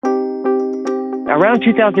around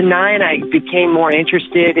 2009, I became more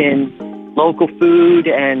interested in local food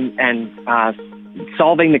and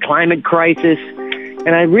solving the climate crisis.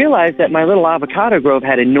 And I realized that my little avocado grove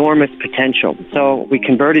had enormous potential. So we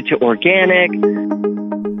converted to organic.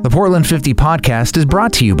 The Portland 50 podcast is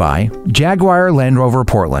brought to you by Jaguar Land Rover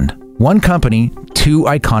Portland. One company, two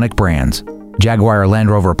iconic brands. Jaguar Land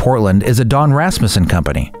Rover Portland is a Don Rasmussen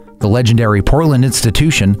company, the legendary Portland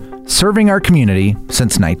institution serving our community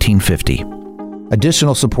since 1950.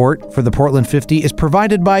 Additional support for the Portland 50 is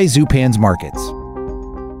provided by Zupan's Markets.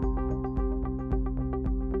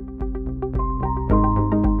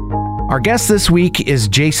 Our guest this week is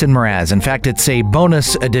Jason Mraz. In fact, it's a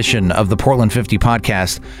bonus edition of the Portland 50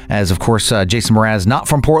 podcast, as of course, Jason Mraz, not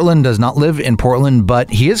from Portland, does not live in Portland, but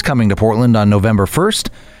he is coming to Portland on November 1st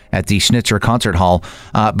at the Schnitzer Concert Hall.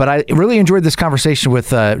 But I really enjoyed this conversation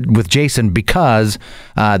with Jason because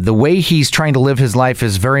the way he's trying to live his life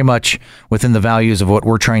is very much within the values of what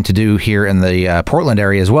we're trying to do here in the Portland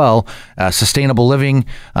area as well. Sustainable living,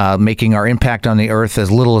 making our impact on the earth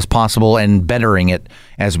as little as possible and bettering it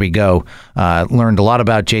as we go. Learned a lot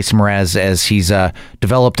about Jason Mraz as he's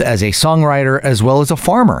developed as a songwriter as well as a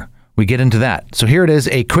farmer. We get into that. So here it is,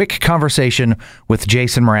 a quick conversation with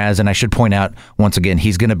Jason Mraz. And I should point out, once again,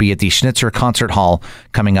 he's going to be at the Schnitzer Concert Hall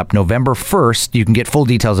coming up November 1st. You can get full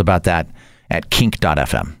details about that at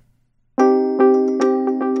kink.fm.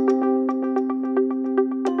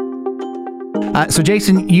 So,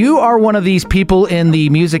 Jason, you are one of these people in the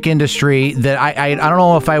music industry that I don't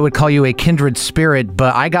know if I would call you a kindred spirit,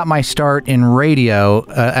 but I got my start in radio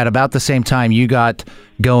at about the same time you got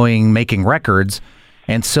going making records.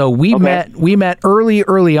 And so we met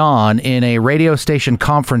early on in a radio station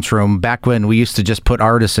conference room back when we used to just put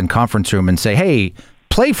artists in conference room and say, hey,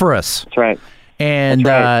 play for us. That's right. And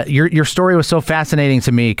your story was so fascinating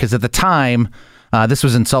to me because at the time, this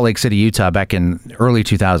was in Salt Lake City, Utah, back in early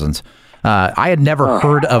 2000s. I had never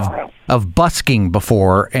heard of busking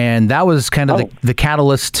before, and that was kind of the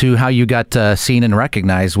catalyst to how you got seen and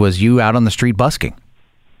recognized was you out on the street busking.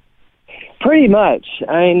 Pretty much.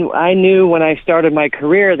 I knew when I started my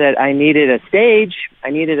career that I needed a stage. I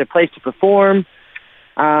needed a place to perform.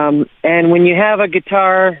 And when you have a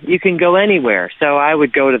guitar, you can go anywhere. So I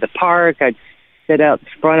would go to the park. I'd sit out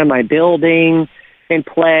front of my building and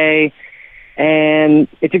play. And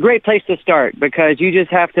it's a great place to start because you just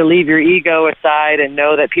have to leave your ego aside and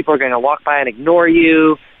know that people are going to walk by and ignore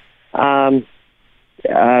you. They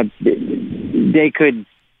could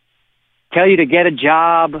tell you to get a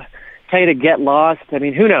job, tell you to get lost. I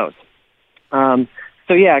mean, who knows?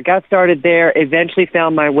 So yeah, I got started there, eventually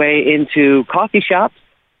found my way into coffee shops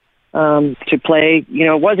to play. You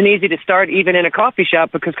know, it wasn't easy to start even in a coffee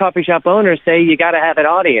shop because coffee shop owners say you got to have an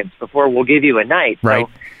audience before we'll give you a night. Right.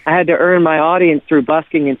 So I had to earn my audience through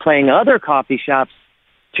busking and playing other coffee shops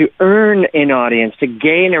to earn an audience, to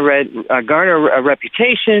gain garner a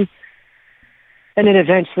reputation. And then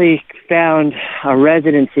eventually found a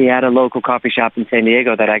residency at a local coffee shop in San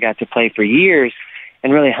Diego that I got to play for years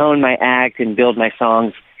and really hone my act and build my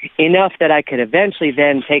songs enough that I could eventually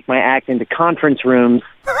then take my act into conference rooms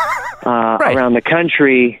around the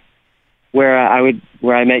country where I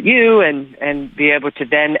met you and be able to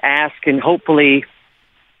then ask and hopefully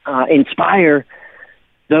inspire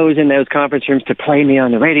those in those conference rooms to play me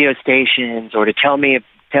on the radio stations or to tell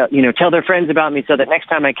their friends about me so that next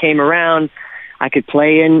time I came around, I could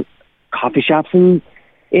play in coffee shops in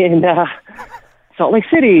Salt Lake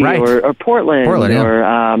City or Portland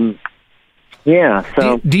or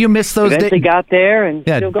So do you miss those days? Eventually got there and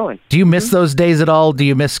still going. Do you miss those days at all? Do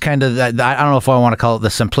you miss kind of that? I don't know if I want to call it the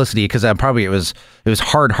simplicity because it was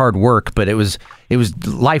hard work, but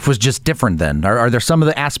life was just different then. Are there some of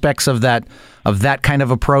the aspects of that kind of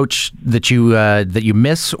approach that you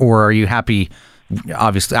miss, or are you happy?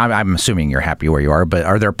 Obviously, I'm assuming you're happy where you are, but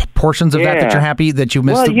are there portions of that you're happy that you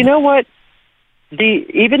missed? Well, you know what?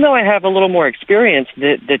 Even though I have a little more experience,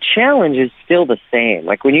 the challenge is still the same.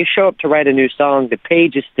 Like when you show up to write a new song, the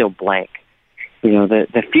page is still blank. You know,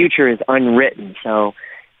 the future is unwritten. So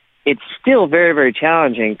it's still very, very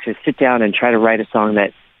challenging to sit down and try to write a song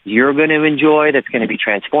that you're going to enjoy, that's going to be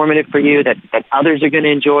transformative for you, that others are going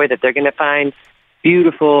to enjoy, that they're going to find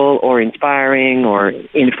beautiful or inspiring or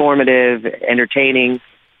informative, entertaining.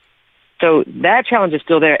 So that challenge is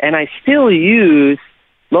still there. And I still use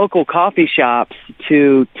local coffee shops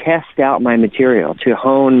to test out my material, to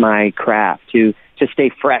hone my craft, to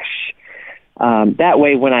stay fresh. That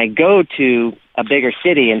way, when I go to a bigger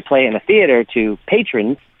city and play in a theater to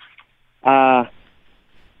patrons, I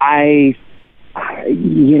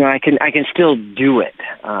can still do it.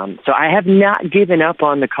 So I have not given up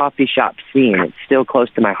on the coffee shop scene. It's still close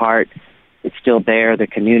to my heart. It's still there. The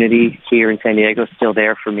community here in San Diego is still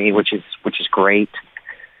there for me, which is great.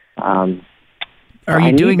 Are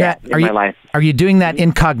you doing that in my life? Are you doing that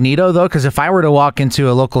incognito though? Because if I were to walk into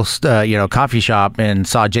a local, coffee shop and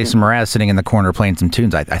saw Jason Mraz sitting in the corner playing some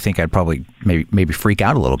tunes, I think I'd probably maybe freak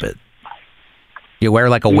out a little bit. You wear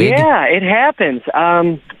like a wig? Yeah, it happens.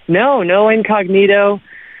 No incognito.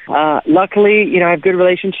 Luckily, I have a good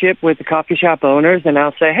relationship with the coffee shop owners, and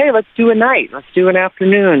I'll say, hey, let's do a night. Let's do an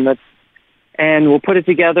afternoon. And we'll put it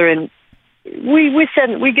together, and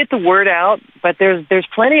we get the word out, but there's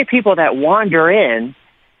plenty of people that wander in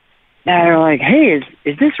that are like, hey,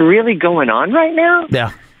 is this really going on right now?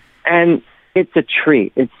 Yeah. And it's a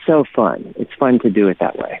treat. It's so fun. It's fun to do it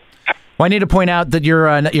that way. Well, I need to point out that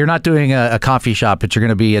you're not doing a coffee shop, but you're going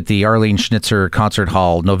to be at the Schnitzer Concert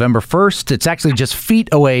Hall November 1st. It's actually just feet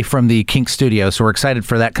away from the Kink Studio, so we're excited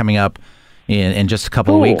for that coming up in just a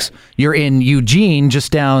couple of weeks. You're in Eugene,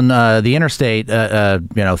 just down the interstate,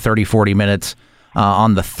 30, 40 minutes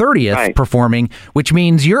on the 30th performing, which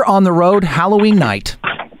means you're on the road Halloween night.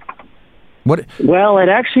 What? Well, it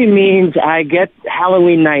actually means I get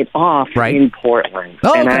Halloween night off in Portland,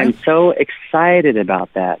 and I'm so excited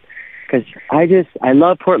about that. Because I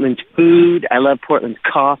love Portland's food, I love Portland's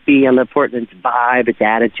coffee, I love Portland's vibe, its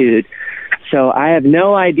attitude. So I have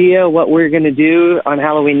no idea what we're going to do on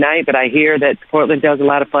Halloween night, but I hear that Portland does a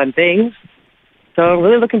lot of fun things. So I'm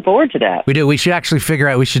really looking forward to that. We do. We should actually figure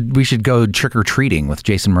out, we should go trick-or-treating with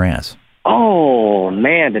Jason Mraz. Oh,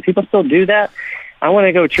 man, do people still do that? I want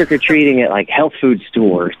to go trick-or-treating at, like, health food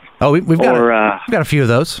stores. Oh, we've got a few of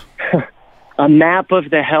those. A map of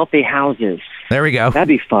the healthy houses. There we go. That'd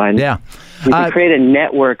be fun. Yeah. We could create a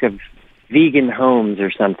network of vegan homes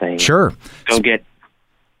or something. Sure. Go get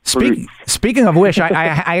Speaking of which,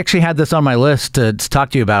 I actually had this on my list to talk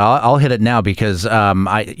to you about. I'll hit it now because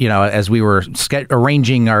as we were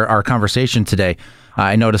arranging our conversation today,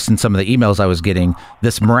 I noticed in some of the emails I was getting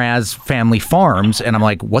this Mraz Family Farms, and I'm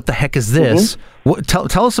like, what the heck is this?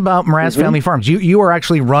 Tell us about Mraz Family Farms. You are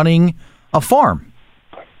actually running a farm.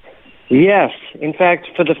 Yes. In fact,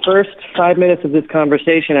 for the first 5 minutes of this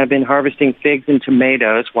conversation, I've been harvesting figs and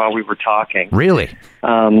tomatoes while we were talking. Really?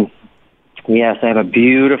 Yes, I have a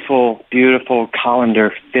beautiful, beautiful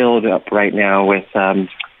colander filled up right now with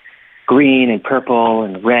green and purple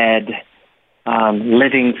and red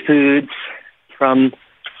living foods from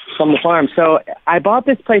the farm. So I bought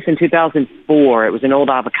this place in 2004. It was an old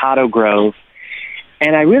avocado grove.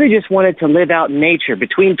 And I really just wanted to live out in nature.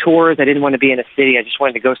 Between tours, I didn't want to be in a city. I just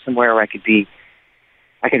wanted to go somewhere where I could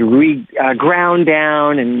ground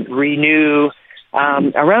down and renew.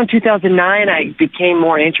 Around 2009, I became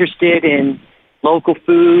more interested in local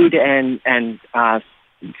food and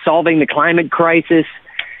solving the climate crisis.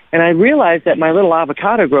 And I realized that my little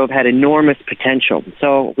avocado grove had enormous potential.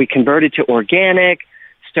 So we converted to organic,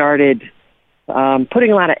 started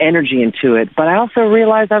putting a lot of energy into it, but I also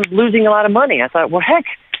realized I was losing a lot of money. I thought, well, heck,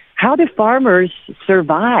 how do farmers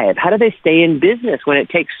survive? How do they stay in business when it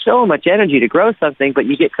takes so much energy to grow something, but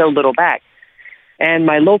you get so little back? And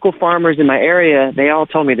my local farmers in my area, they all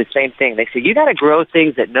told me the same thing. They said, you got to grow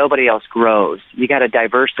things that nobody else grows. You got to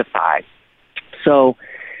diversify. So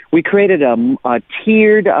we created a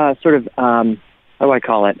tiered sort of, how do I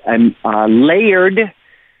call it, a layered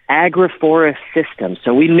agroforest system.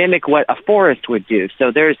 So we mimic what a forest would do.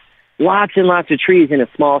 So there's lots and lots of trees in a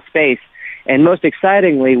small space. And most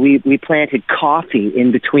excitingly, we planted coffee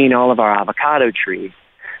in between all of our avocado trees.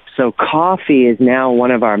 So coffee is now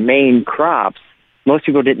one of our main crops. Most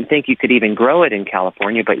people didn't think you could even grow it in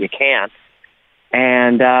California, but you can.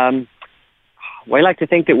 And we like to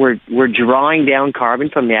think that we're drawing down carbon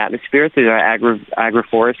from the atmosphere through our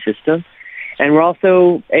agroforest system. And we're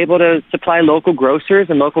also able to supply local grocers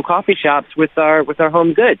and local coffee shops with our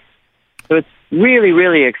home goods. So it's really,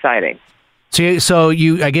 really exciting. So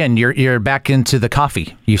you're back into the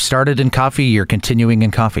coffee. You started in coffee. You're continuing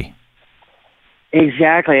in coffee.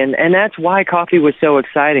 Exactly, and that's why coffee was so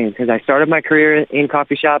exciting, because I started my career in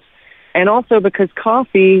coffee shops, and also because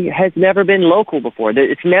coffee has never been local before.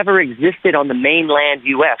 It's never existed on the mainland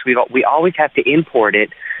U.S. We always have to import it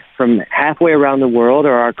from halfway around the world,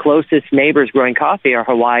 or our closest neighbors growing coffee are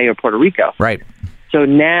Hawaii or Puerto Rico. Right. So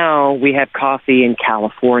now we have coffee in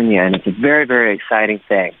California, and it's a very, very exciting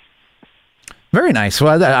thing. Very nice.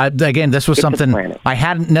 Well, again, this was something I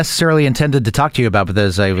hadn't necessarily intended to talk to you about, but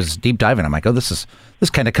as I was deep diving, I'm like, oh, this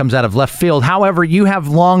kind of comes out of left field. However, you have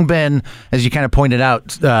long been, as you kind of pointed out,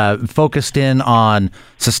 focused in on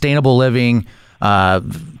sustainable living,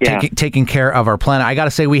 taking care of our planet. I got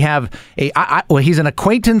to say, we have he's an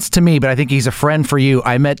acquaintance to me, but I think he's a friend for you.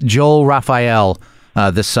 I met Joel Raphael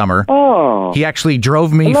this summer. Oh, he actually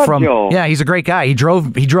drove me from. Joel. Yeah, he's a great guy. He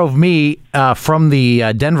drove me from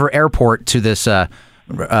the Denver airport to this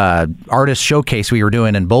artist showcase we were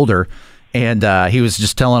doing in Boulder. And he was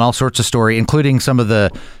just telling all sorts of story, including some of the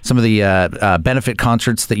benefit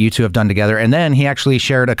concerts that you two have done together. And then he actually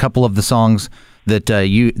shared a couple of the songs that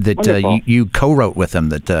you co-wrote with him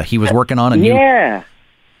that he was working on. And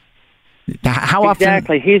how often?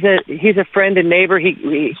 Exactly. He's a friend and neighbor.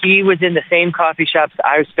 He was in the same coffee shops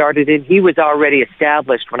I started in. He was already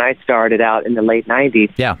established when I started out in the late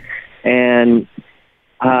 '90s. Yeah, and.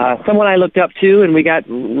 Someone I looked up to, and we got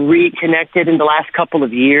reconnected in the last couple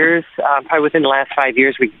of years. Probably within the last 5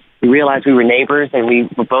 years, we realized we were neighbors, and we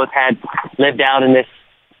both had lived out in this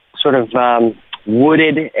sort of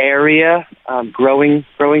wooded area, growing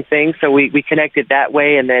things. So we connected that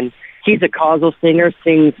way. And then he's a causal singer,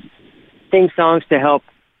 sings songs to help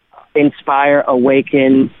inspire,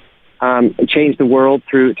 awaken, change the world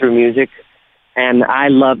through music. And I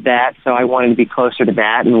love that, so I wanted to be closer to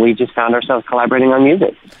that, and we just found ourselves collaborating on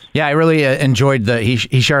music. Yeah, I really enjoyed he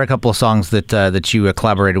shared a couple of songs that you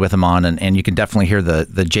collaborated with him on, and you can definitely hear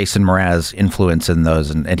the Jason Mraz influence in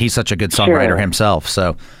those, and he's such a good songwriter himself.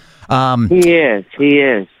 So he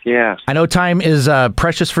is, yeah. I know time is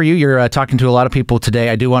precious for you. You're talking to a lot of people today.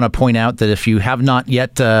 I do want to point out that if you have not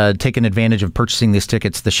yet taken advantage of purchasing these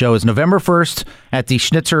tickets, the show is November 1st at the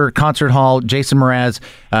Schnitzer Concert Hall. Jason Mraz,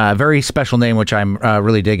 very special name, which I'm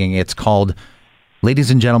really digging. It's called, ladies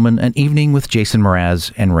and gentlemen, An Evening with Jason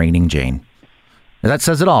Mraz and Raining Jane. That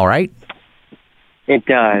says it all, right? It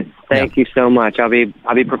does. Thank you so much. I'll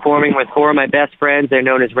be performing with four of my best friends. They're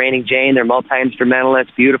known as Raining Jane. They're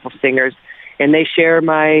multi-instrumentalists, beautiful singers, and they share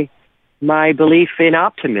my belief in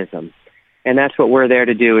optimism. And that's what we're there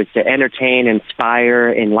to do, is to entertain,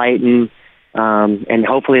 inspire, enlighten, and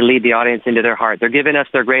hopefully lead the audience into their heart. They're giving us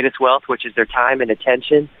their greatest wealth, which is their time and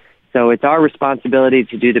attention. So it's our responsibility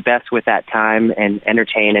to do the best with that time and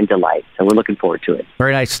entertain and delight. So we're looking forward to it.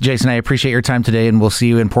 Very nice, Jason. I appreciate your time today, and we'll see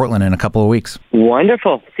you in Portland in a couple of weeks.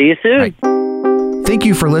 Wonderful. See you soon. Right. Thank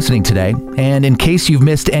you for listening today. And in case you've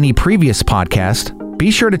missed any previous podcast, be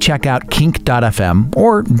sure to check out kink.fm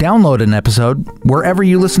or download an episode wherever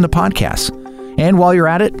you listen to podcasts. And while you're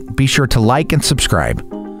at it, be sure to like and subscribe.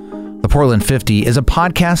 The Portland 50 is a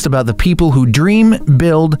podcast about the people who dream,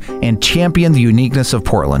 build, and champion the uniqueness of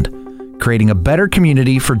Portland, creating a better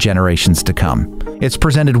community for generations to come. It's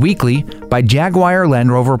presented weekly by Jaguar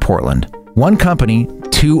Land Rover Portland. One company,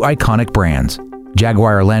 two iconic brands.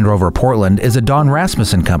 Jaguar Land Rover Portland is a Don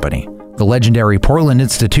Rasmussen company, the legendary Portland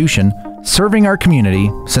institution serving our community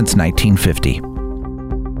since 1950.